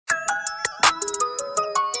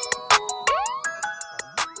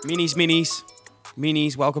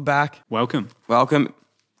Minis, welcome back. Welcome.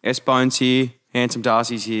 S-Bones here, Handsome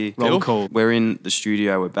Darcy's here. Roll call. We're in the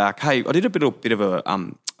studio, we're back. Hey, I did a bit of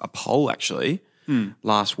a poll actually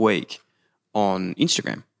last week on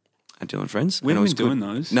Instagram at Dylan Friends. We and it was haven't been good.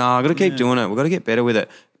 doing those. No, I've got to keep doing it. We've got to get better with it.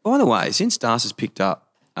 By the way, since Darcy's picked up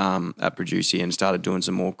at Producer and started doing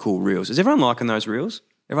some more cool reels, is everyone liking those reels?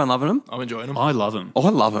 Everyone loving them? I'm enjoying them. I love them. Oh, I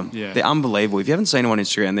love them. Yeah. They're unbelievable. If you haven't seen them on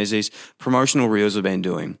Instagram, there's these promotional reels we've been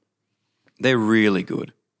doing. They're really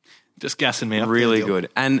good. Just gassing me up. Really there, Dylan. good.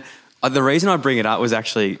 And the reason I bring it up was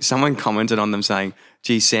actually someone commented on them saying,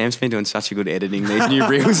 gee, Sam's been doing such a good editing these new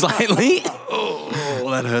reels lately. Oh,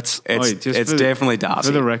 that hurts. It's definitely Darcy.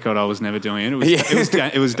 For the record, I was never doing it.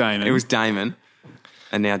 It was Damon. It was Damon.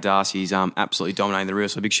 And now Darcy's absolutely dominating the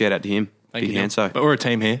reels. So big shout out to him. Thank Big you, hand. Dylan. But we're a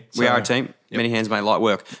team here. We so- are a team. Yep. Many hands make light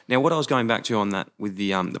work. Now, what I was going back to on that with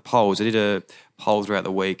the polls, I did a poll throughout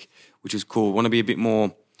the week, which was cool. Want to be a bit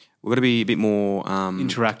more. We've got to be a bit more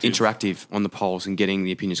interactive on the polls and getting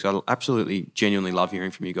the opinions. I absolutely, genuinely love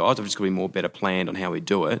hearing from you guys. I've just got to be more better planned on how we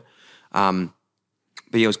do it. But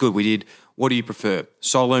yeah, it was good. We did. What do you prefer?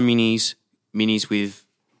 Solo minis with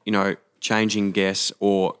changing guests,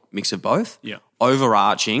 or mix of both? Yeah.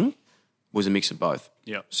 Overarching was a mix of both.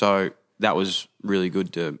 Yeah. So that was really good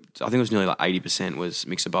I think it was nearly like 80% was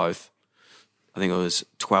mix of both. I think it was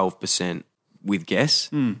 12% with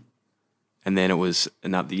guests. And then it was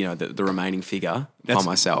another, the remaining figure by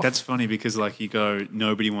myself. That's funny because you go,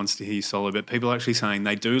 nobody wants to hear solo, but people are actually saying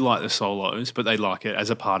they do like the solos, but they like it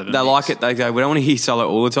as a part of it. They like it. They go, we don't want to hear solo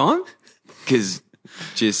all the time because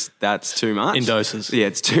that's too much. In doses. Yeah,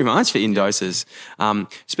 it's too much for in doses.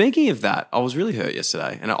 Speaking of that, I was really hurt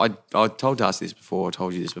yesterday. And I told Darcy this before. I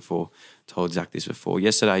told you this before. Told Zach this before.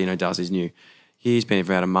 Yesterday, Darcy's new. He's been here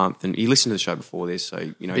for about a month and he listened to the show before this.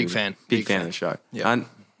 So, Big fan. Big fan of the show. Yeah. And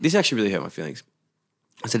this actually really hurt my feelings.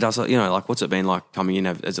 I said, Darcy, what's it been like coming in?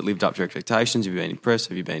 Has it lived up to your expectations? Have you been impressed?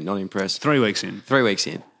 Have you been not impressed? 3 weeks in. 3 weeks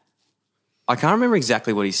in. I can't remember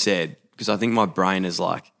exactly what he said because I think my brain has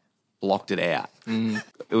blocked it out.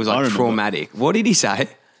 It was traumatic. What did he say?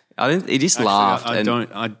 He just laughed.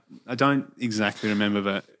 I don't exactly remember,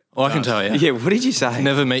 but Well, I can tell you. Yeah, what did you say?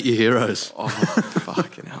 Never meet your heroes. Oh,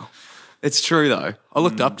 fucking hell. It's true though. I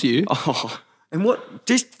looked up to you. Oh, and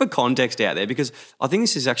just for context out there, because I think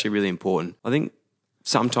this is actually really important. I think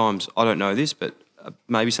sometimes, I don't know this, but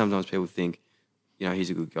maybe sometimes people think, he's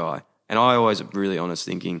a good guy. And I always really honest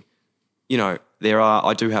thinking, I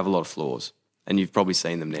do have a lot of flaws and you've probably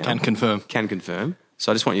seen them now. Can confirm.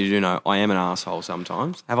 So I just want you to know I am an asshole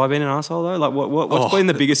sometimes. Have I been an asshole though? What's been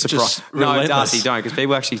the biggest surprise? No, relentless. Darcy, don't, because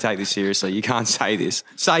people actually take this seriously. You can't say this.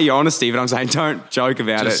 Say your honesty, but I'm saying don't joke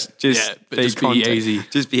about it. Just be easy.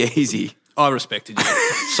 Just be easy. I respected you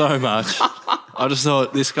so much. I just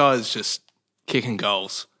thought this guy's just kicking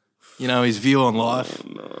goals. His view on life.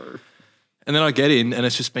 Oh, no. And then I get in and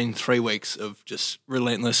it's just been 3 weeks of just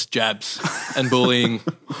relentless jabs and bullying.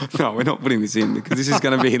 No, we're not putting this in because this is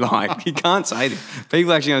going to be you can't say this.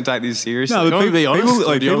 People are actually going to take this seriously. No, Can we be honest?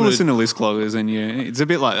 people listen to list cloggers and it's a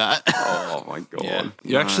bit like that. Oh my God. Yeah.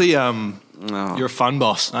 You're actually you're a fun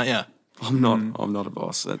boss, aren't you? I'm not a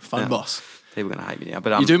boss. Fun boss. People are going to hate me now.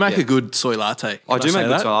 But You do make a good soy latte. I do make that?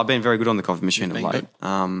 good soy. I've been very good on the coffee machine of been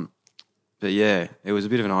late. But yeah, it was a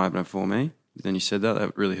bit of an eye-opener for me. Then you said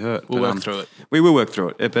that really hurt. We'll work through it. We will work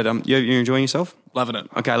through it. But you're enjoying yourself? Loving it.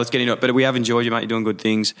 Okay, let's get into it. But we have enjoyed you, mate. You're doing good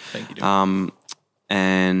things. Thank you, Dylan.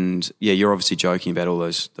 And yeah, you're obviously joking about all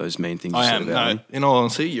those mean things. I you am. said about me. In all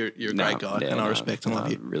honesty, you're a great guy, and I respect and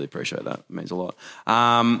love you. I really appreciate that. It means a lot.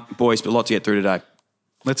 Boys, but a lot to get through today.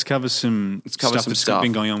 Let's cover some stuff. That's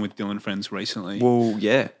been going on with Dylan Friends recently. Well,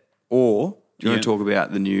 yeah. Or do you want to talk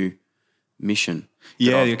about the new mission?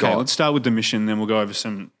 Okay. Let's start with the mission, then we'll go over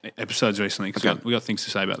some episodes recently because we got things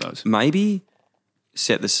to say about those. Maybe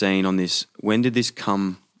set the scene on this. When did this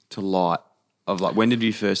come to light? When did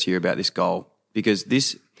you first hear about this goal? Because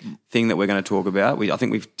this thing that we're going to talk about, I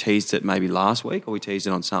think we've teased it maybe last week, or we teased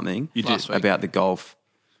it on something. You did. About the golf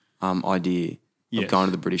idea of going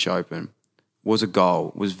to the British Open. Was a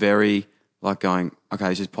goal. Was very going, okay,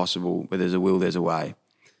 this is possible. Where there's a will, there's a way.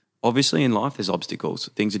 Obviously, in life, there's obstacles.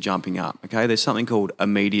 Things are jumping up. Okay, there's something called a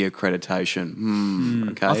media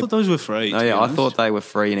accreditation. Okay, I thought those were free. Oh, yeah, I thought they were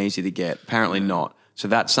free and easy to get. Apparently not. So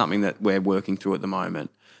that's something that we're working through at the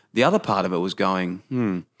moment. The other part of it was going,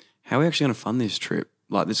 how are we actually going to fund this trip?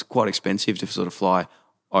 This is quite expensive to sort of fly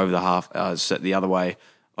over the the other way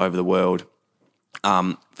over the world.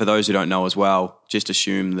 For those who don't know as well, just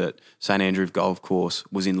assume that St Andrew Golf Course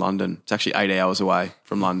was in London. It's actually 8 hours away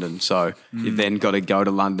from London. So you've then got to go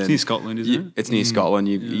to London. It's near Scotland, isn't it? It's near Scotland.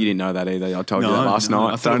 You didn't know that either. I told you that last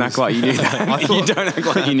night. Don't act like you knew that. You don't act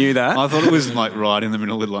like you knew that. I thought it was like right in the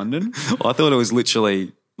middle of London. I thought it was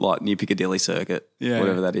literally like near Piccadilly Circuit,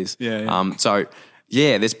 whatever that is. Yeah. So,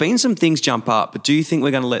 there's been some things jump up, but do you think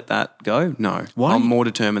we're going to let that go? No. Why? I'm more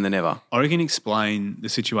determined than ever. I reckon explain the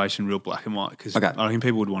situation real black and white because I reckon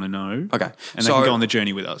people would want to know. Okay. And they can go on the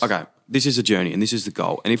journey with us. Okay. This is a journey and this is the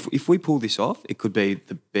goal. And if we pull this off, it could be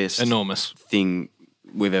the best enormous thing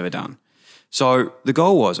we've ever done. So the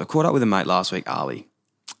goal was, I caught up with a mate last week, Ali,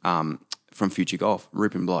 from Future Golf,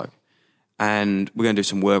 Rupin bloke. And we're going to do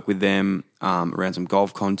some work with them around some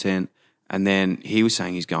golf content. And then he was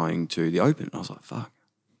saying he's going to the Open. I was like, fuck,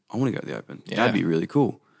 I want to go to the Open. Yeah. That'd be really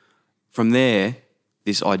cool. From there,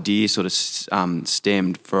 this idea sort of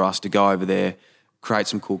stemmed for us to go over there, create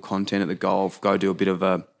some cool content at the golf, go do a bit of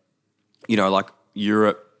a, like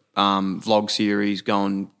Europe vlog series,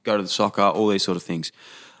 go to the soccer, all these sort of things.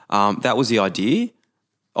 That was the idea.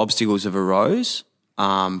 Obstacles have arose,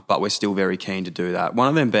 but we're still very keen to do that. One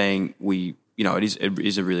of them being it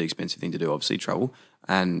is a really expensive thing to do, obviously, travel,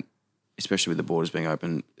 and especially with the borders being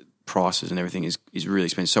open, prices and everything is really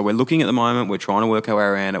expensive. So we're looking at the moment, we're trying to work our way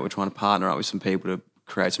around it, we're trying to partner up with some people to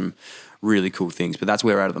create some really cool things, but that's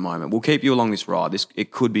where we're at the moment. We'll keep you along this ride.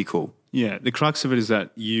 It could be cool. Yeah, the crux of it is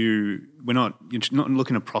that you're not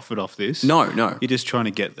looking to profit off this. No. You're just trying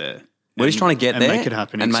to get there. We're just trying to get there and make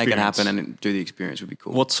it happen. And do the experience would be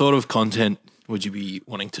cool. What sort of content would you be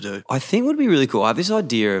wanting to do? I think would be really cool. I have this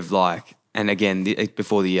idea of like, and again,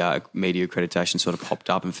 before the media accreditation sort of popped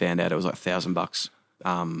up and found out it was like $1,000,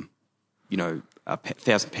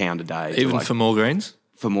 £1,000 a day. Even for more greens?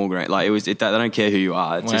 For more greens. Like they don't care who you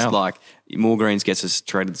are. It's just like more greens gets us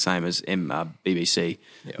treated the same as BBC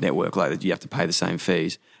network. Like you have to pay the same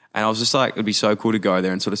fees. And I was just like, it'd be so cool to go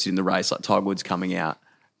there and sort of sit in the race like Tiger Woods coming out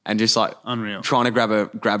and just like unreal, trying to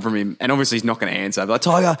grab from him. And obviously he's not going to answer. But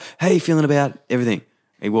like, Tiger, how you feeling about everything?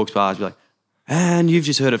 He walks past, be like, and you've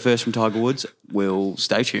just heard it first from Tiger Woods. We'll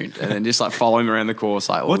stay tuned, and then just like follow him around the course.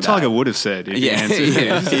 Like what Tiger would have said if he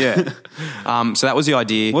answered. Yeah. So that was the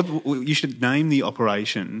idea. What you should name the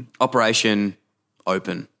operation? Operation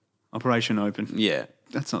Open. Operation Open. Yeah.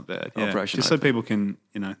 That's not bad. Yeah. Operation just Open. So people can,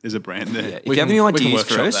 there's a brand there. Yeah. If you have any ideas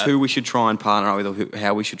for us, who we should try and partner up with, or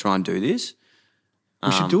how we should try and do this,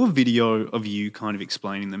 we should do a video of you kind of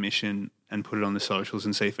explaining the mission and put it on the socials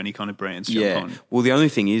and see if any kind of brands jump on. Well, the only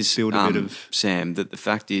thing is, build a bit of Sam, that the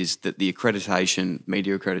fact is that the media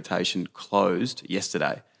accreditation closed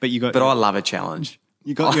yesterday. But I love a challenge.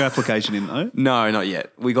 You got your application in though? No, not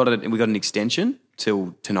yet. We got an extension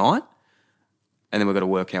till tonight, and then we've got to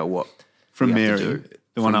work out what from Mary,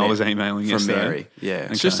 the one I was emailing yesterday. From Mary, yeah.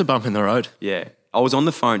 It's just a bump in the road. Yeah, I was on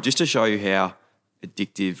the phone just to show you how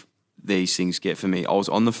addictive these things get for me. I was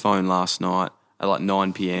on the phone last night at like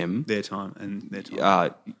 9 p.m. Their time.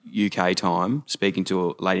 UK time, speaking to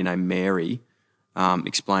a lady named Mary,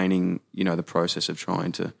 explaining, the process of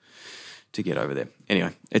trying to get over there. Anyway,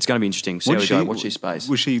 it's going to be interesting. See how we go. Watch this space.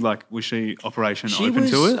 Was she Operation she Open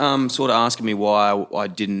was, to it? Sort of asking me why I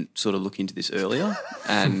didn't sort of look into this earlier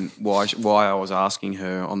and why I was asking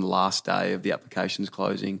her on the last day of the applications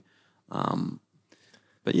closing.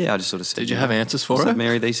 But yeah, I just sort of said. Did you have answers for her?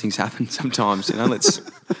 Mary, these things happen sometimes.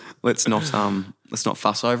 Let's not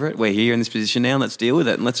fuss over it. We're here in this position now. Let's deal with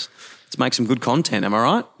it and let's make some good content. Am I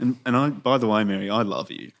right? And I, by the way, Mary, I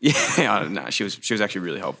love you. Yeah, I don't know. She was actually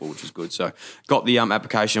really helpful, which was good. So got the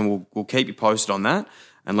application. We'll keep you posted on that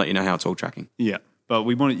and let you know how it's all tracking. Yeah, but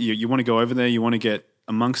you want to go over there. You want to get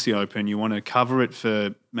amongst the Open. You want to cover it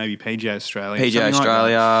for maybe PGA Australia. PGA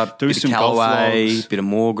Australia. Like do bit some of Callaway, bit of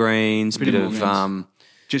More Greens, bit of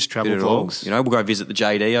just travel vlogs. We'll go visit the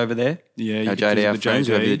JD over there. Yeah, our JD, our friends,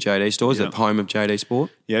 go visit the JD stores, the home of JD Sport.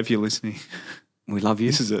 Yeah, if you're listening, we love you.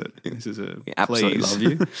 This is a we absolutely love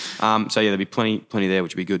you. There'll be plenty there,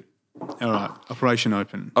 which will be good. All right, Operation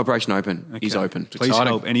Open. Operation Open is open. Please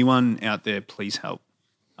help anyone out there. Please help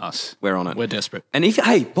us. We're on it. We're desperate. And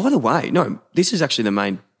by the way, no, this is actually the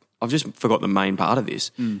main. I've just forgot the main part of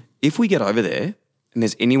this. If we get over there and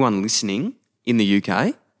there's anyone listening in the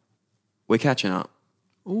UK, we're catching up.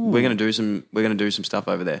 Ooh. We're going to do some stuff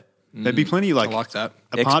over there. There'd be plenty I like that.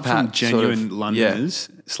 Apart from genuine Londoners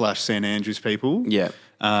 / St Andrews people. Yeah.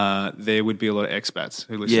 There would be a lot of expats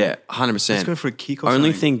who listen. Yeah, 100%. Let's go for a kick or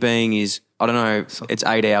Only something. thing being is, I don't know, it's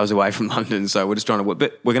 8 hours away from London, so we're just trying to work.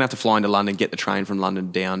 But we're going to have to fly into London, get the train from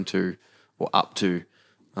London down to, or up to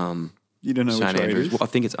you don't know St which Andrews. way it is? I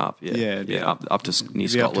think it's up, yeah. Yeah. Up to near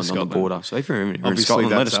Maybe up to Scotland on the border. So if you're in Obviously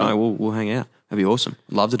Scotland, let us that's know. up. We'll hang out. That'd be awesome.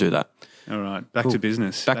 I'd love to do that. All right, back to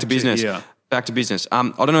business. Back to business. Back to business. I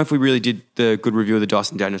don't know if we really did the good review of the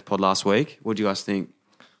Dyson Daniels pod last week. What do you guys think?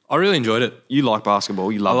 I really enjoyed it. You like basketball.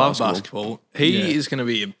 You love basketball. He is going to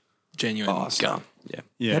be a genuine gun.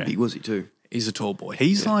 Yeah. How big was he too? He's a tall boy.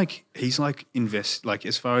 He's like invest like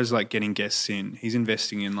as far as like getting guests in, he's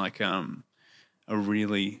investing in like a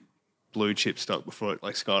really blue chip stock before it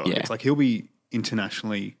like skyrockets. Yeah. Like he'll be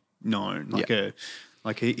internationally known.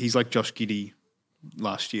 Like he's like Josh Giddey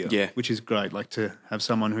last year. Yeah. Which is great. Like to have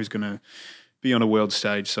someone who's gonna be on a world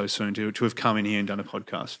stage so soon to have come in here and done a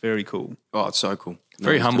podcast. Very cool. Oh, it's so cool.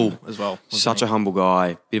 Very humble as well. Such a humble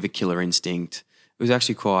guy, bit of a killer instinct. It was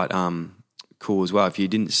actually quite cool as well. If you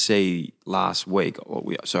didn't see last week,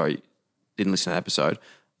 didn't listen to that episode,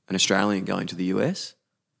 an Australian going to the US,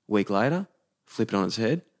 a week later, flip it on its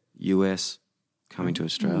head, US coming to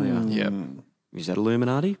Australia. Yep. Is that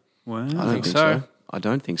Illuminati? Wow. I don't think so. I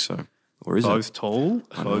don't think so. Or is Both it? tall?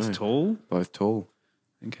 Both tall? Both tall.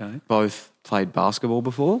 Okay. Both played basketball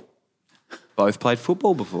before. Both played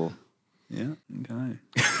football before. Yeah. Okay.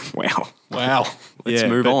 Wow. Let's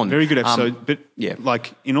move on. Very good episode. But yeah.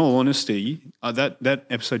 like in all honesty, that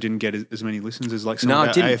episode didn't get as many listens as like some of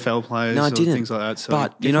our AFL players or things like that. So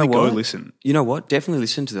but you know what? Go listen. You know what? Definitely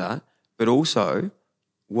listen to that. But also,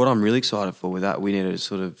 what I'm really excited for with that, we need to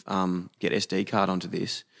sort of get SD card onto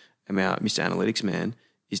this. And our Mr. Analytics man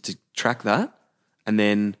is to track that, and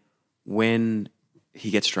then when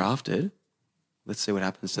he gets drafted, let's see what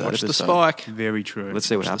happens to that Watch episode. the spike. Very true. Let's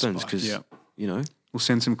see what happens because you know. We'll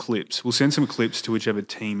send some clips. We'll send some clips to whichever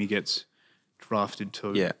team he gets drafted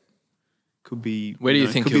to. Yeah. Could be. Where do you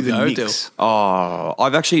think he'll go, Dill? Oh,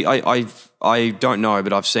 I've actually, I don't know,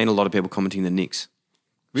 but I've seen a lot of people commenting the Knicks.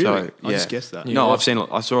 Really? So, I just guessed that. No,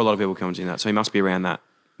 I saw a lot of people commenting that, so he must be around that.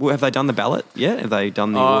 Well, have they done the ballot yet? Have they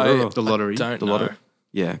done the lottery? The lottery.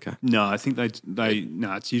 Yeah, okay. No, I think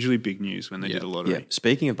no, it's usually big news when they do the lottery. Yeah.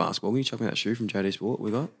 Speaking of basketball, can you chuck me that shoe from JD Sport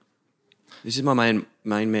we got? This is my main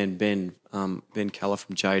man, Ben Keller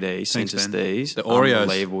from JD. Sent us these. The Oreos.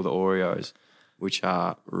 Unbelievable, the Oreos, which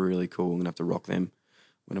are really cool. I'm going to have to rock them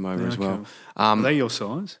when I'm over as well. Cool. Are they your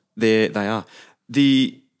size? They are.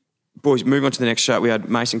 The boys, moving on to the next show, we had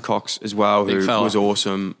Mason Cox as well, who was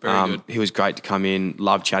awesome. Very good. He was great to come in.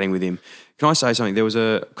 Loved chatting with him. Can I say something? There was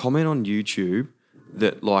a comment on YouTube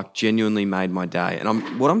that like genuinely made my day.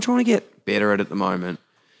 And what I'm trying to get better at the moment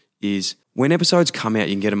is when episodes come out,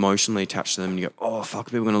 you can get emotionally attached to them and you go, oh, fuck,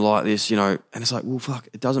 people are going to like this, you know. And it's like, well, fuck,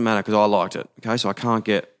 it doesn't matter because I liked it, okay? So I can't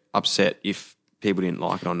get upset if people didn't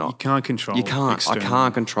like it or not. You can't control it. You can't. I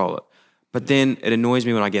can't control it. But then it annoys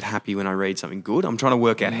me when I get happy when I read something good. I'm trying to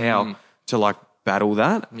work out how to like battle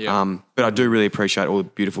that. Yeah. But I do really appreciate all the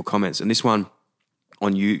beautiful comments. And this one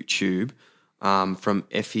on YouTube from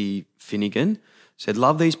Effie Finnegan said,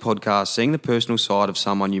 love these podcasts, seeing the personal side of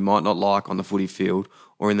someone you might not like on the footy field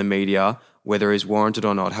or in the media, whether it's warranted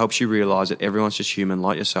or not, helps you realise that everyone's just human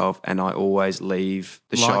like yourself. And I always leave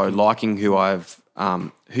the show liking who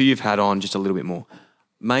you've had on just a little bit more.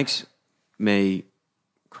 Makes me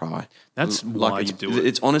cry. That's why you do it.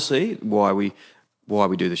 It's honestly why we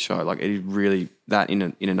do the show. Like it is really that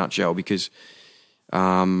in a nutshell because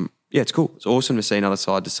it's cool. It's awesome to see another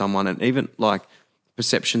side to someone and even like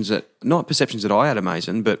not perceptions that I had of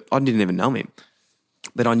Mason, but I didn't even know him.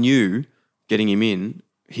 But I knew getting him in,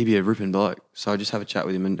 he'd be a ripping bloke. So I just have a chat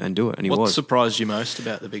with him and do it. And he was. What surprised you most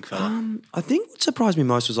about the big fella? I think what surprised me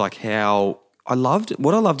most was like what I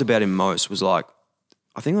loved about him most was like,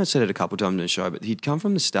 I think I said it a couple of times in the show, but he'd come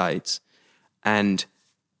from the States and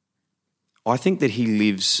I think that he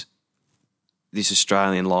lives this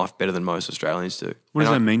Australian life better than most Australians do. What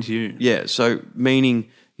does that mean to you? Yeah, so meaning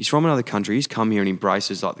he's from another country. He's come here and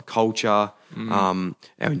embraces like the culture, our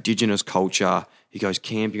Indigenous culture. He goes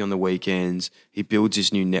camping on the weekends. He builds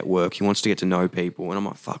this new network. He wants to get to know people. And I'm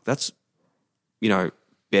like, fuck, that's,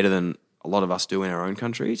 better than a lot of us do in our own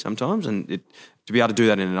country sometimes. And to be able to do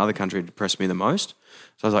that in another country depressed me the most.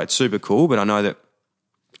 So I was like, it's super cool. But I know that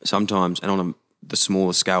sometimes, and on the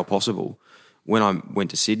smallest scale possible, when I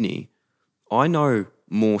went to Sydney, I know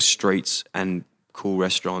more streets and cool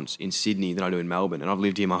restaurants in Sydney than I do in Melbourne. And I've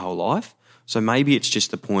lived here my whole life. So maybe it's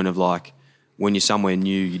just the point of like, when you're somewhere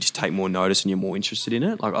new, you just take more notice and you're more interested in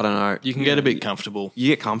it. Like, I don't know. You can get a bit comfortable. You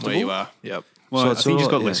get comfortable. Where you are. Yep. Well, I think you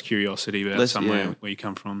just got less curiosity about somewhere where you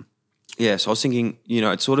come from. Yeah, so I was thinking,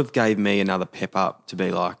 it sort of gave me another pep up to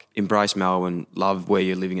be like, embrace Melbourne, love where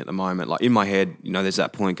you're living at the moment. Like in my head, there's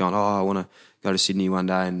that point going, I want to go to Sydney one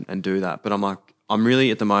day and do that. But I'm like, I'm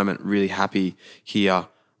really at the moment really happy here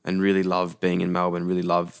and really love being in Melbourne, really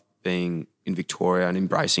love being in Victoria and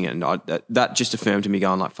embracing it. And that just affirmed to me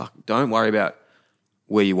going like, fuck, don't worry about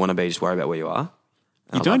where you want to be, just worry about where you are.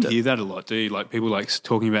 You don't hear that a lot, do you? Like people like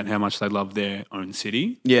talking about how much they love their own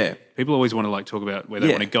city. Yeah. People always want to like talk about where they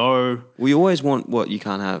want to go. We always want what you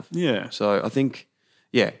can't have. Yeah. So I think,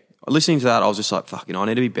 listening to that, I was just like, fucking, I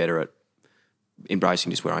need to be better at embracing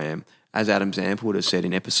just where I am. As Adam Zamp would have said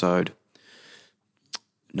in episode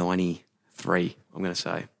 93, I'm going to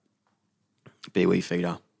say, be wee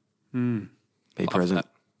feeder. Be present.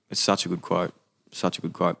 It's such a good quote. Such a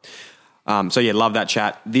good quote. Love that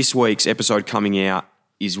chat. This week's episode coming out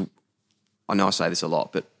is, I know I say this a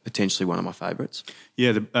lot, but potentially one of my favourites.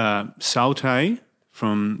 Yeah, the Salte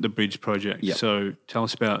from the Bridge Project. Yep. So tell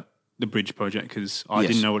us about the Bridge Project, because I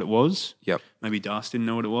didn't know what it was. Yep. Maybe Das didn't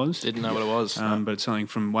know what it was. Didn't know what it was. But it's something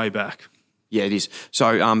from way back. Yeah, it is.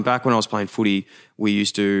 So back when I was playing footy, we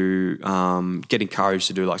used to get encouraged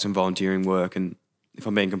to do like some volunteering work. And if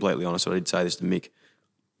I'm being completely honest, I did say this to Mick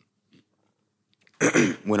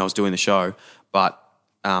when I was doing the show, but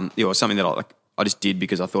it was something that I just did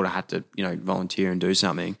because I thought I had to, volunteer and do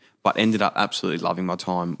something, but ended up absolutely loving my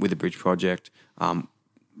time with the Bridge Project,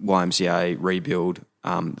 YMCA, Rebuild,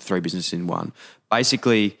 3 businesses in one.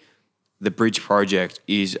 Basically, the Bridge Project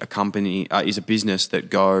is a business that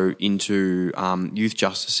go into youth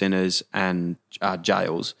justice centres and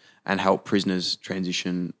jails and help prisoners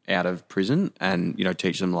transition out of prison and,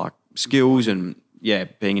 teach them like skills and,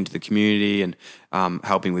 being into the community and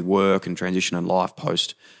helping with work and transition and life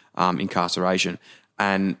post incarceration.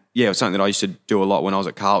 And, it was something that I used to do a lot when I was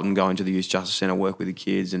at Carlton, going to the youth justice centre, work with the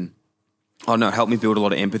kids, and I don't know, helped me build a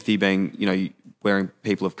lot of empathy, being, where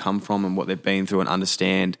people have come from and what they've been through, and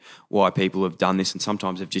understand why people have done this, and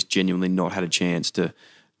sometimes they've just genuinely not had a chance to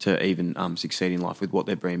even succeed in life with what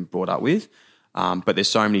they've been brought up with. But there's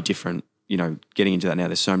so many different, getting into that now,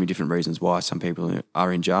 there's so many different reasons why some people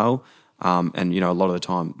are in jail. And, a lot of the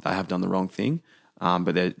time they have done the wrong thing.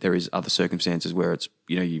 But there is other circumstances where it's,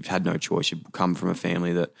 you've had no choice. You've come from a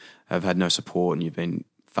family that have had no support, and you've been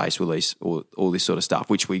faced with all this sort of stuff,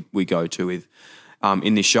 which we go to with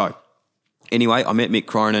in this show. Anyway, I met Mick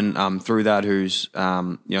Cronin through that, who's,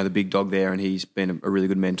 the big dog there, and he's been a really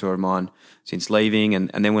good mentor of mine since leaving.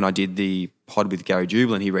 And then when I did the pod with Gary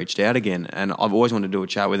Jubilant, he reached out again, and I've always wanted to do a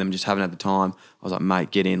chat with him, just haven't had the time. I was like,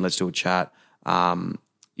 mate, get in, let's do a chat. I've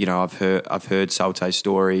heard Salte's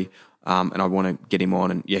story, and I want to get him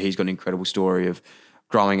on. And he's got an incredible story of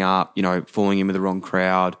growing up, falling in with the wrong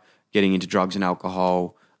crowd, getting into drugs and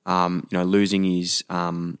alcohol, losing his,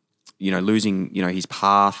 his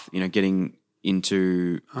path, getting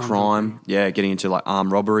into crime, getting into like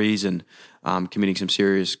armed robberies and committing some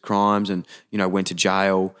serious crimes, and went to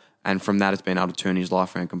jail. And from that, it's been able to turn his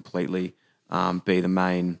life around completely, be the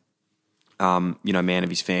main, man of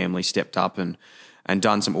his family, stepped up and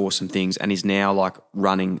done some awesome things, and is now like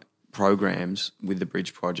running programs with the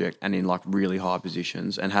Bridge Project and in like really high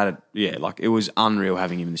positions, and it was unreal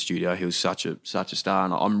having him in the studio. He was such a star,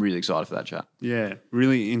 and I'm really excited for that chat. Yeah,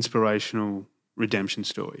 really inspirational redemption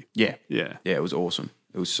story. Yeah, it was awesome.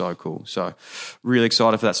 It was so cool. So really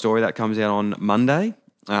excited for that story. That comes out on Monday,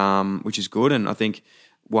 which is good. And I think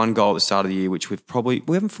one goal at the start of the year, which we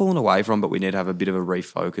haven't fallen away from, but we need to have a bit of a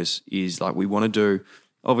refocus, is like we want to do,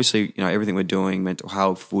 obviously, everything we're doing, mental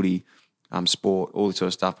health, footy, sport, all this sort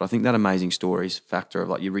of stuff. But I think that amazing stories factor of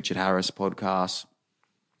like your Richard Harris podcast,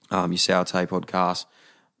 your Saute podcast,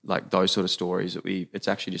 like those sort of stories it's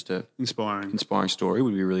actually just a inspiring story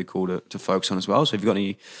would be really cool to focus on as well. So if you've got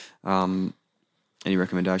any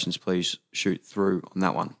recommendations, please shoot through on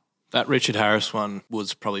that one. That Richard Harris one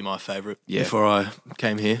was probably my favourite before I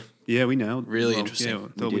came here. Yeah, we nailed it. Really interesting. Yeah,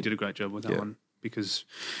 I thought we did a great job with that one, because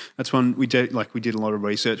that's one we did a lot of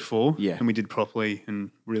research for, and we did properly and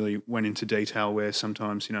really went into detail where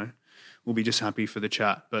sometimes, we'll be just happy for the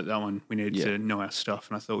chat, but that one we needed to know our stuff,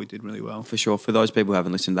 and I thought we did really well. For sure. For those people who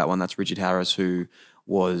haven't listened to that one, that's Richard Harris, who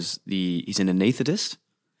he's an anaesthetist,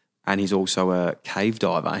 and he's also a cave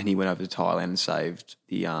diver, and he went over to Thailand and saved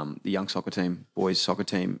the young boys soccer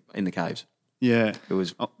team in the caves. Yeah. It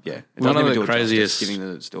was, One of the craziest. Giving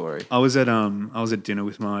the story. I was at dinner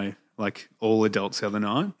with my all adults the other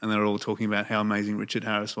night, and they were all talking about how amazing Richard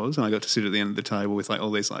Harris was, and I got to sit at the end of the table with all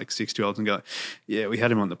these 60-year-olds and go, yeah, we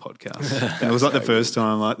had him on the podcast. And it was the first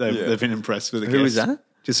time they've been impressed with the guest. Who was that?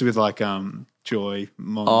 Just with Joy, Joy.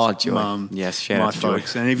 Mum, yes, shout my out to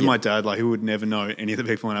folks, Joy. and even my dad, who would never know any of the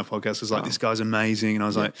people on our podcast, was this guy's amazing, and I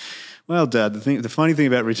was like, well, Dad, the funny thing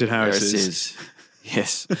about Richard Harris is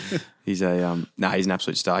yes, he's a he's an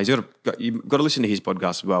absolute star. You've got to listen to his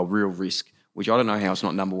podcast as well, Real Risk, which I don't know how it's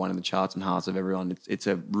not number one in the charts and hearts of everyone. It's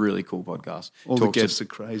a really cool podcast. All the guests are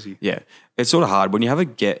crazy. Yeah, it's sort of hard when you have a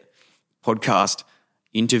podcast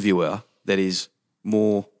interviewer that is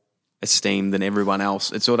more esteemed than everyone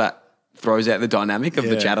else. It sort of throws out the dynamic of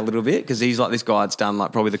the chat a little bit because he's like this guy that's done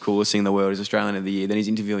like probably the coolest thing in the world is Australian of the Year. Then he's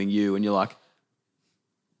interviewing you and you're like,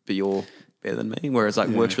 but you're better than me. Whereas like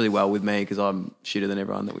works really well with me because I'm shitter than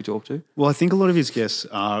everyone that we talk to. Well, I think a lot of his guests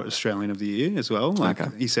are Australian of the Year as well.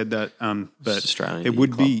 Like he said that, but it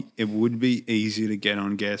would be easier to get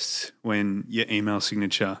on guests when your email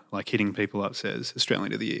signature, like hitting people up, says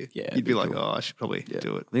Australian of the Year. Yeah, you'd be like, oh, I should probably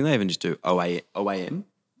do it. I think they even just do OAM.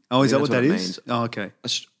 Oh, is that what that is? Means. Oh, okay.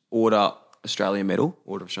 Order of Australian Medal.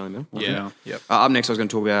 Yeah. Yep. Up next, I was going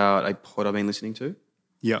to talk about a pod I've been listening to.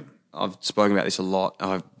 Yep. I've spoken about this a lot.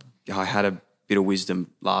 I had a bit of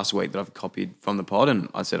wisdom last week that I've copied from the pod, and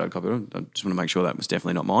I said I'd copy it. I just want to make sure that was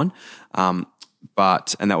definitely not mine. And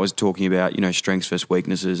that was talking about, strengths versus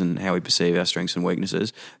weaknesses and how we perceive our strengths and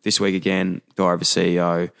weaknesses. This week again, Diary of a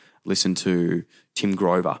CEO, listened to Tim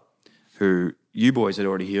Grover, who you boys had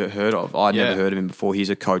already heard of. I'd never heard of him before. He's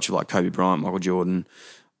a coach of like Kobe Bryant, Michael Jordan,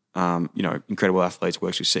 incredible athletes,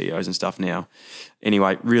 works with CEOs and stuff now.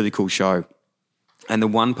 Anyway, really cool show. And the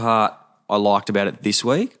one part I liked about it this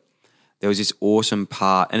week, there was this awesome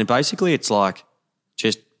part, and basically it's like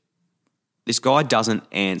just this guy doesn't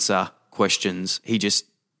answer questions. He just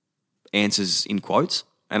answers in quotes.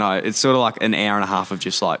 And it's sort of like an hour and a half of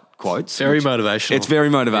just like quotes. Very motivational. It's very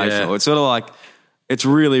motivational. Yeah. It's sort of like, it's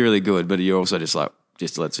really, really good, but you're also just like,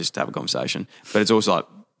 let's just have a conversation. But it's also like,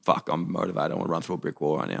 fuck, I'm motivated. I want to run through a brick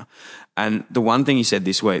wall right now. And the one thing he said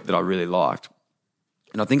this week that I really liked,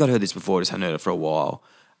 and I think I'd heard this before, just hadn't heard it for a while,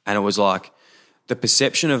 and it was like the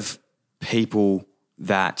perception of people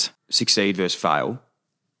that succeed versus fail.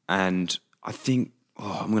 And I think,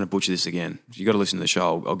 I'm going to butcher this again. You got to listen to the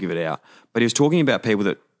show. I'll give it out. But he was talking about people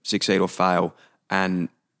that succeed or fail and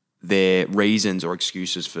their reasons or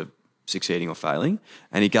excuses for succeeding or failing.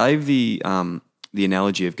 And he gave the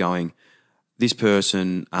analogy of going, this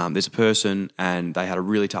person, there's a person and they had a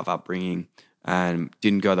really tough upbringing and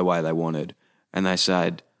didn't go the way they wanted. And they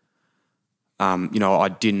said, I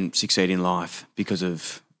didn't succeed in life because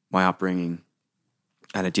of my upbringing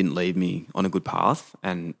and it didn't lead me on a good path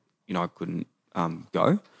and, I couldn't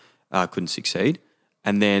couldn't succeed.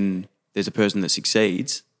 And then there's a person that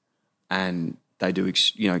succeeds and they do,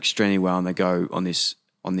 extremely well and they go on this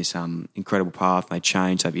incredible path and they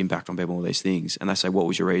change, they have impact on people, all these things. And they say, what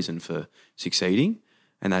was your reason for succeeding?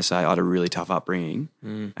 And they say, I had a really tough upbringing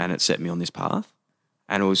and it set me on this path.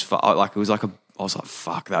 And I was like,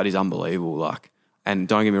 fuck, that is unbelievable. Like, and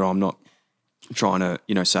don't get me wrong, I'm not trying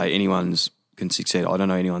to, say anyone's can succeed. I don't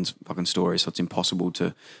know anyone's fucking story, so it's impossible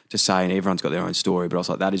to say, and everyone's got their own story. But I was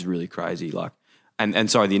like, that is really crazy. Like,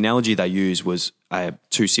 and sorry, the analogy they used was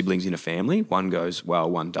two siblings in a family. One goes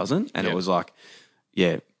well, one doesn't. And it was like,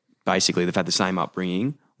 basically they've had the same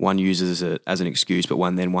upbringing. One uses it as an excuse, but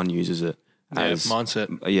one uses it as mindset.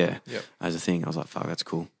 As a thing. I was like, fuck, that's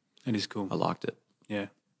cool. It is cool. I liked it. Yeah.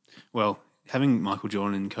 Well, having Michael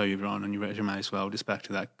Jordan and Kobe Bryant on your resume as well, just back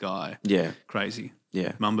to that guy. Yeah. Crazy.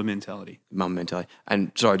 Yeah. Mamba mentality.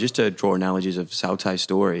 And sorry, just to draw analogies of Salte's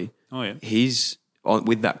story. Oh, yeah. He's,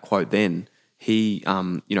 with that quote then, he,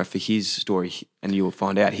 for his story, and you'll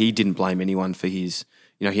find out, he didn't blame anyone for his,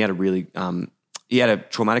 he had a really, he had a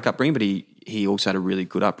traumatic upbringing, but he also had a really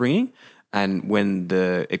good upbringing. And when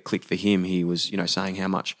it clicked for him, he was, saying how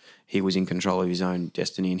much he was in control of his own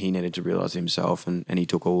destiny and he needed to realise himself and he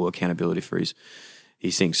took all accountability for his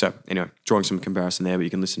things. So, anyway, drawing some comparison there, but you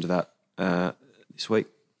can listen to that this week.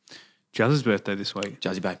 Jazz's birthday this week.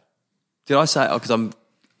 Jazzy Babe. Did I say, because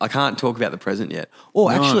I can't talk about the present yet.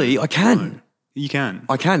 Actually, I can. No, you can.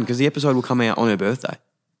 I can, because the episode will come out on her birthday.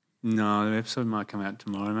 No, the episode might come out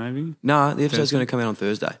tomorrow maybe. No, the episode's going to come out on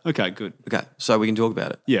Thursday. Okay, good. Okay, so we can talk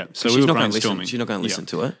about it. Yeah, so she's not going to listen. She's not going to listen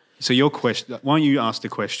to it. So your question, why don't you ask the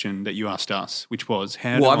question that you asked us, which was I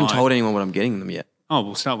haven't told anyone what I'm getting them yet. Oh,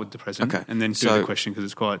 we'll start with the present and then do the question because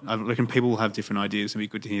it's I reckon people will have different ideas and it'd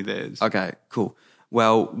be good to hear theirs. Okay, cool.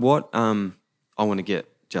 Well, what I want to get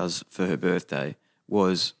Jazz for her birthday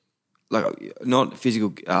was like not physical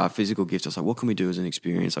gifts. I was like, what can we do as an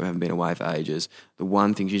experience? Like, we haven't been away for ages. The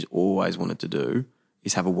one thing she's always wanted to do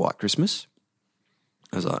is have a white Christmas.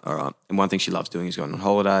 I was like, all right. And one thing she loves doing is going on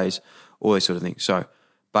holidays, all these sort of things. So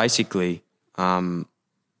basically, we're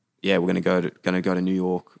going to go to New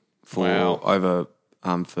York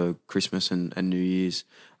for Christmas and New Year's.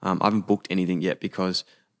 I haven't booked anything yet because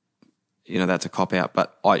that's a cop out.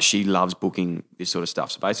 But she loves booking this sort of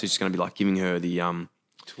stuff. So basically, it's going to be like giving her the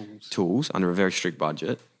tools under a very strict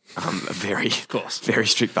budget, very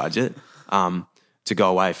strict budget, to go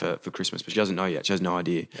away for Christmas. But she doesn't know yet. She has no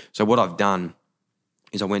idea. So what I've done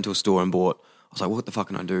is I went to a store and bought. I was like, what the fuck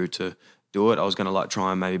can I do to do it. I was going to like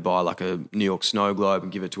try and maybe buy like a New York snow globe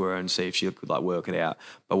and give it to her and see if she could like work it out.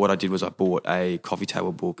 But what I did was I bought a coffee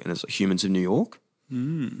table book and it's like Humans of New York.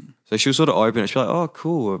 So she'll sort of open it. She'll be like, oh,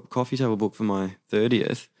 cool, a coffee table book for my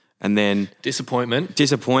 30th. And then disappointment.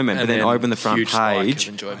 But then open the front page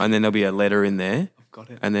and then there'll be a letter in there. I've got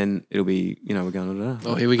it. And then it'll be, we're going to.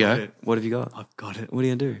 Oh, here we go. What have you got? I've got it. What are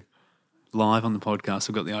you going to do? Live on the podcast,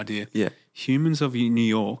 I've got the idea. Yeah. Humans of New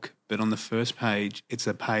York, but on the first page, it's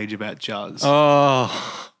a page about Juz.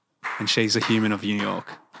 Oh. And she's a human of New York.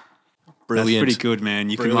 Brilliant. That's pretty good, man.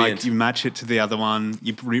 You can you match it to the other one.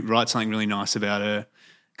 You write something really nice about her.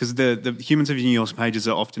 Because the Humans of New York pages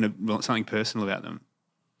are often something personal about them.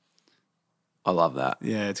 I love that.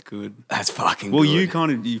 Yeah, it's good. That's fucking well,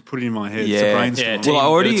 good. you put it in my head. Yeah. It's a brainstorm. Team, well, I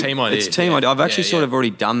already, team idea. It's a team idea. I've actually sort of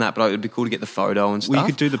already done that, but it would be cool to get the photo and stuff. Well,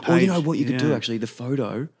 you could do the page. Or you know what you could do actually? The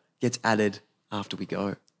photo gets added after we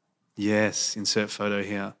go. Yes, insert photo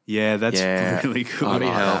here. Yeah, that's really cool. I like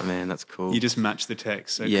that, man. That's cool. You just match the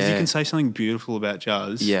text. Because you can say something beautiful about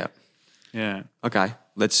Juz. Yeah. Yeah. Okay.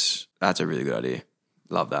 That's a really good idea.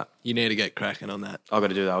 Love that. You need to get cracking on that. I've got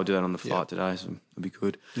to do that. I'll do that on the flight today, so it'll be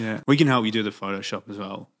good. Yeah. We can help you do the Photoshop as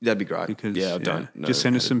well. That'd be great. Because I don't know. Just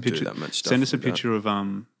send us some pictures. Send us a like picture of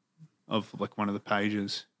like one of the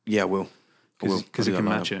pages. Yeah, I will. Because it can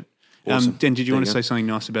match it. Awesome. Dan, did you want to say something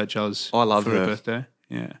nice about Juz? I love for her birthday.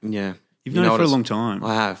 Yeah. Yeah. You've known her for a long time.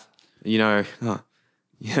 I have. Yeah.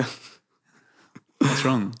 What's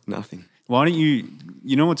wrong? Nothing. Why don't you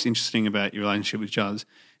know what's interesting about your relationship with Juz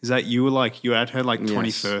is that you were at her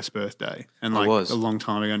 21st birthday and a long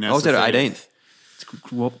time ago now. I was at her 18th. It's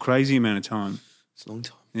a crazy amount of time. It's a long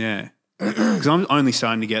time. Yeah. Because I'm only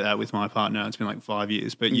starting to get that with my partner. It's been 5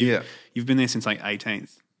 years. But you've been there since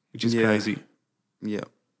 18th, which is crazy. Yeah.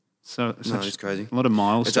 So it's crazy. A lot of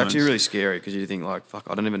milestones. It's actually really scary because you think fuck,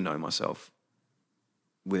 I don't even know myself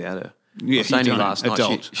without her. Yeah, I was saying to you last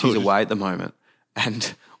night, she's away at the moment.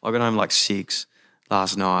 And I got home 6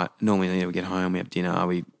 last night. Normally we get home, we have dinner,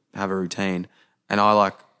 we have a routine. And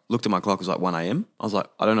I looked at my clock, it was 1 a.m. I was I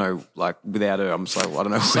don't know, without her, I'm just I don't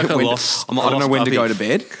know. I don't know when to go to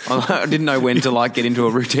bed. I didn't know when to get into a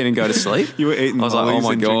routine and go to sleep. You were eating oh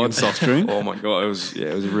my God, soft drink. Oh my God, it was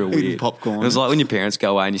real weird. Popcorn. It was when your parents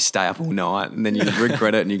go away and you stay up all night and then you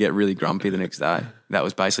regret it and you get really grumpy the next day. That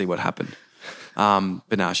was basically what happened.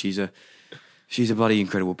 But no, she's a bloody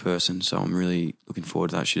incredible person. So I'm really looking forward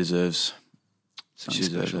to that. She deserves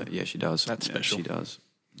it. Yeah, she does. That's special. She does.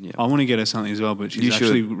 Yeah. I want to get her something as well, but she's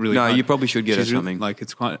actually really. No, you probably should get her something.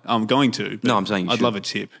 It's quite. I'm going to. No, I'm saying I'd love a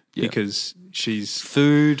tip because she's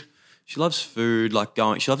food. She loves food.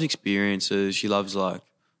 She loves experiences. She loves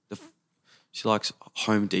she likes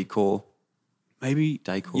home decor. Maybe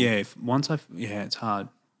decor. Yeah. It's hard.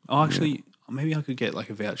 Oh, actually, maybe I could get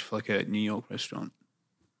a voucher for a New York restaurant.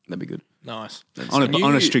 That'd be good. Nice.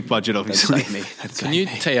 On a strict budget, obviously. Can you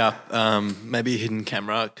tee up maybe a hidden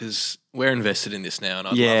camera because we're invested in this now, and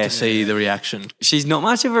I'd love to see the reaction. She's not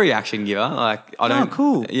much of a reaction giver. I don't. Oh,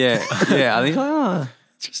 cool. Yeah, yeah. I think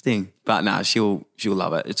interesting, but no, she'll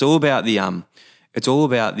love it. It's all about the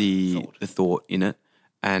thought in it,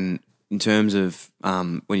 and in terms of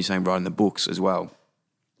when you're saying writing the books as well.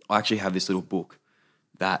 I actually have this little book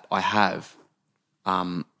that I have.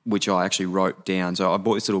 Which I actually wrote down. So I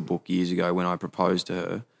bought this little book years ago when I proposed to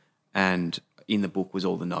her, and in the book was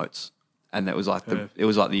all the notes, and that was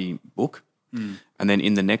the book. And then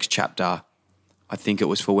in the next chapter, I think it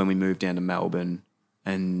was for when we moved down to Melbourne,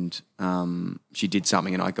 and she did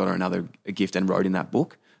something, and I got her a gift and wrote in that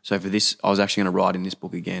book. So for this, I was actually going to write in this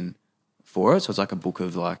book again for it. So it's a book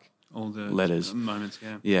of all the letters, moments,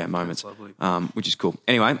 moments, that's lovely. Which is cool.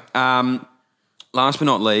 Anyway, last but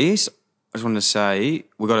not least. I just wanted to say,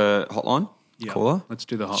 we got a hotline caller. Let's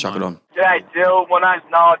do the hotline. Chuck it on. G'day, Dill. My name's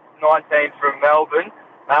Noah, 19 from Melbourne.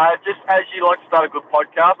 Just as you like to start a good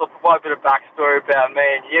podcast, I'll provide a bit of backstory about me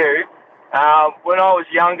and you. When I was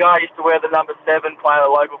younger, I used to wear the number 7, play at a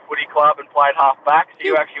local footy club and played half-back. So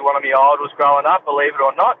you were actually one of my idols growing up, believe it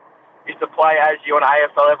or not. Used to play as you on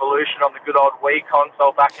AFL Evolution on the good old Wii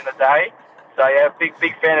console back in the day. So yeah,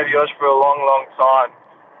 big fan of yours for a long, long time.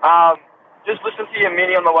 Just listened to your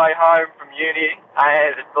mini on the way home from uni,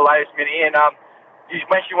 and it's the latest mini, and you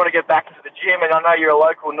mentioned you want to get back into the gym, and I know you're a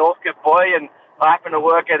local Northcote boy, and I happen to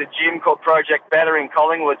work at a gym called Project Better in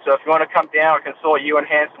Collingwood, so if you want to come down, I can sort you and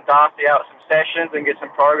Hanson Darcy out some sessions and get some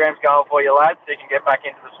programs going for you lads so you can get back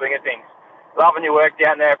into the swing of things. Loving your work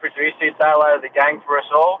down there at Producer. Say hello to the gang for us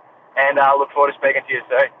all, and I look forward to speaking to you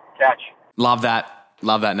soon. Catch. Love that,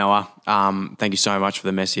 Noah. Thank you so much for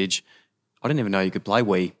the message. I didn't even know you could play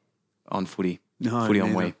Wii. On footy. No, footy on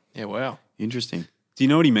Wii. Yeah, wow. Interesting. Do you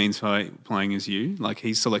know what he means by playing as you? Like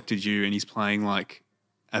he's selected you and he's playing like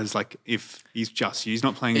as like if he's just you. He's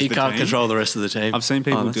not playing as the team. He can't control the rest of the team. I've seen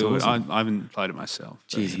people do it. I haven't played it myself.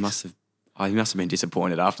 Jeez, he must have been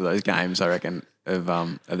disappointed after those games, I reckon, of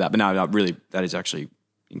that. But no, really, that is actually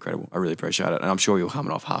incredible. I really appreciate it. And I'm sure you'll come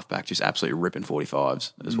off halfback, just absolutely ripping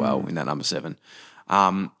 45s as well in that number 7.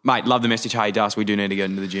 Mate, love the message. Hey, Dust, we do need to get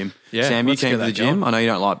into the gym. Yeah, Sam, you came to the gym. I know you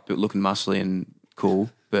don't like looking muscly and cool,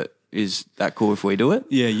 but is that cool if we do it?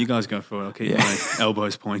 Yeah, you guys go for it. I'll keep my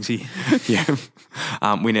elbows pointy. Yeah.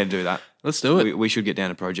 We need to do that. Let's do it. We should get down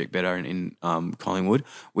to Project Better in Collingwood.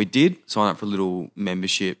 We did sign up for a little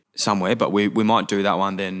membership somewhere, but we might do that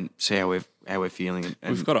one then, see how we're feeling.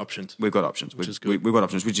 And we've got options. We've got options. Which is good. We've got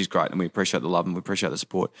options, which is great, and we appreciate the love and we appreciate the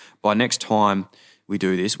support. By next time we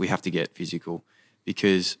do this, we have to get physical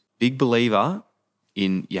because big believer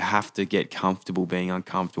in you have to get comfortable being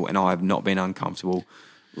uncomfortable, and I have not been uncomfortable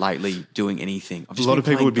lately doing anything. A lot of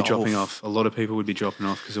people would be dropping off. A lot of people would be dropping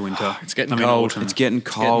off because of winter. It's getting cold. Autumn. It's getting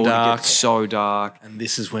cold. Dark. It gets so dark. And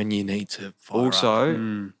this is when you need to fire Also,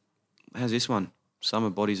 up. How's this one? Summer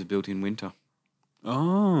bodies are built in winter.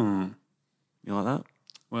 Oh. You like that?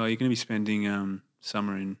 Well, you're going to be spending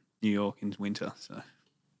summer in New York in winter, so...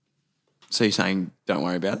 So you're saying don't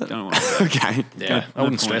worry about it? Don't worry about it. Okay. Yeah, I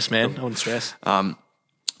wouldn't stress, man. I wouldn't stress.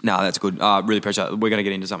 No, that's good. Really appreciate it. We're going to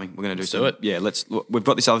get into something. We're going to do it. Yeah, we've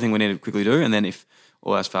got this other thing we need to quickly do, and then if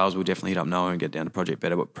all else fails, we'll definitely hit up Noah and get down to Project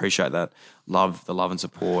Better. But appreciate that. Love and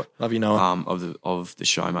support. Love you, Noah. Of the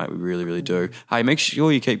show, mate. We really, really do. Hey, make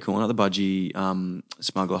sure you keep calling up the Budgie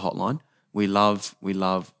Smuggler hotline. We love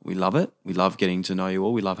it. We love getting to know you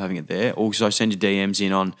all. We love having it there. Also, send your DMs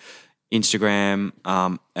in on Instagram,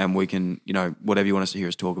 and we can, whatever you want us to hear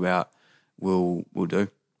us talk about, we'll do.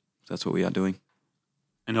 That's what we are doing.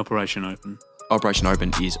 And Operation Open. Operation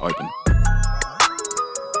Open is open.